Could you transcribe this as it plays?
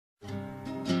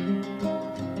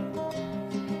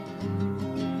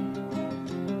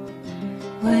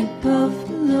white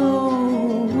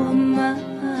buffalo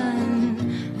woman,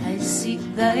 I seek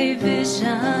thy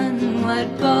vision,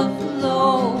 white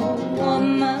buffalo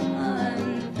woman,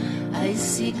 I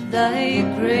seek thy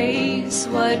grace,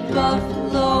 white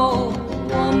buffalo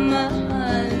woman,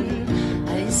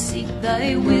 I seek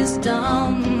thy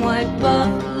wisdom, white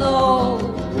buffalo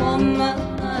woman,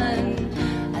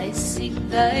 I seek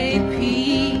thy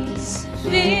peace.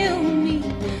 Fill me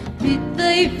with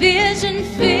thy vision,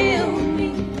 fill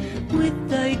me with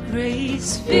thy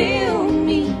grace, fill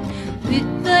me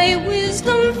with thy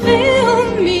wisdom,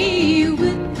 fill me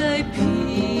with thy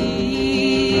peace.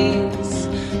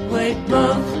 White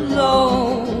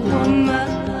buffalo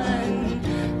woman,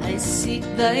 I seek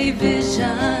thy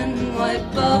vision, white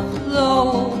buffalo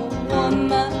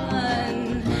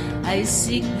woman, I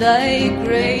seek thy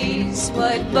grace,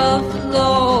 white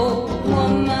buffalo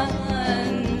woman,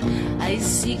 I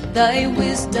seek thy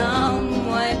wisdom,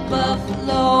 white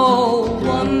buffalo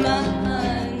woman,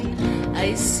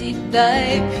 I seek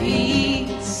thy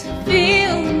peace.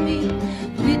 Fill me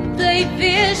with thy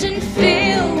vision,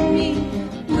 fill me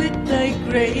with thy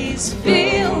grace,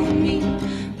 fill me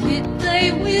with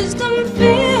thy wisdom,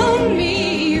 fill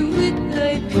me with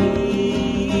thy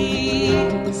peace.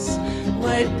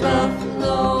 White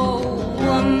buffalo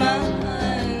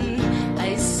woman,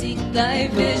 I seek thy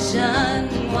vision,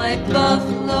 white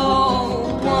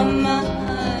buffalo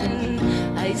woman,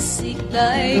 I seek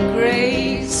thy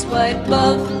grace, white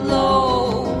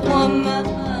buffalo woman,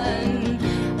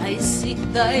 I seek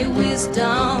thy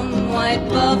wisdom, white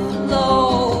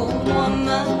buffalo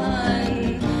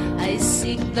woman, I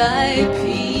seek thy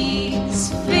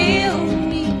peace. Fill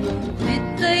me with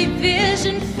thy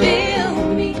vision, fill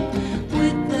me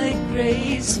with thy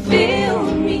grace, fill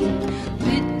me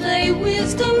with thy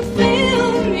wisdom,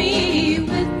 fill me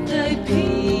with thy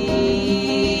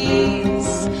peace.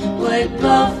 White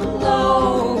buffalo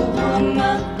woman,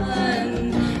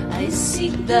 I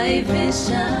seek thy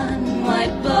vision,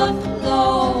 white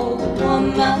buffalo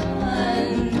woman,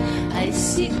 I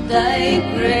seek thy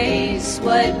grace,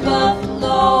 white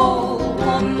buffalo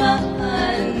woman,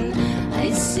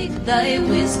 I seek thy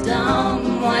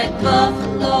wisdom, white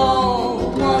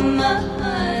buffalo woman,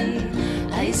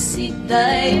 I seek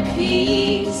thy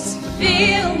peace.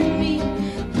 Fill me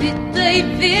with thy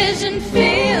vision,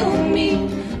 fill me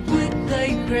with thy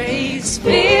grace,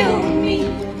 fill me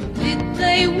with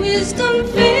thy wisdom,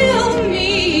 fill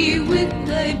me with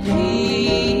thy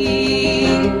peace.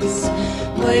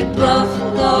 White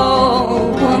buffalo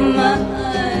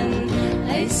woman,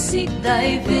 I seek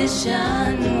thy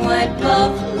vision, white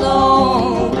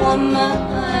buffalo woman,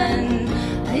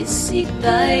 I seek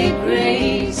thy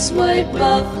grace, white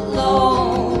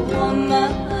buffalo woman,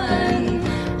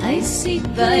 I seek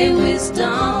thy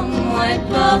wisdom, white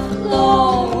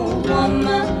buffalo woman,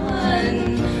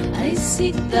 I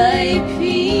seek thy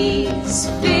peace.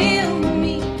 Fill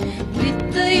me with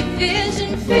thy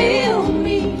vision, fill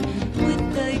me with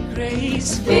thy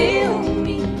grace, fill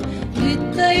me with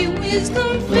thy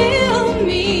wisdom, fill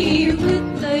me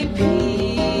with thy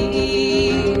peace.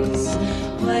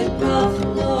 White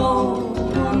buffalo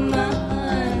woman,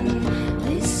 I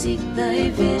seek thy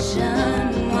vision,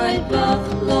 white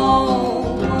buffalo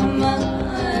woman,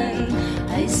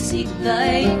 I seek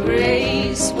thy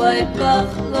grace, white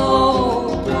buffalo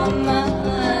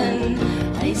woman,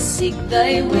 I seek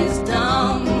thy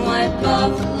wisdom, white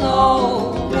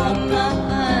buffalo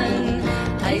woman,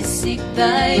 I seek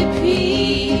thy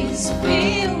peace.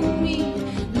 Fill me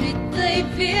with thy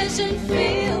vision,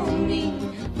 fill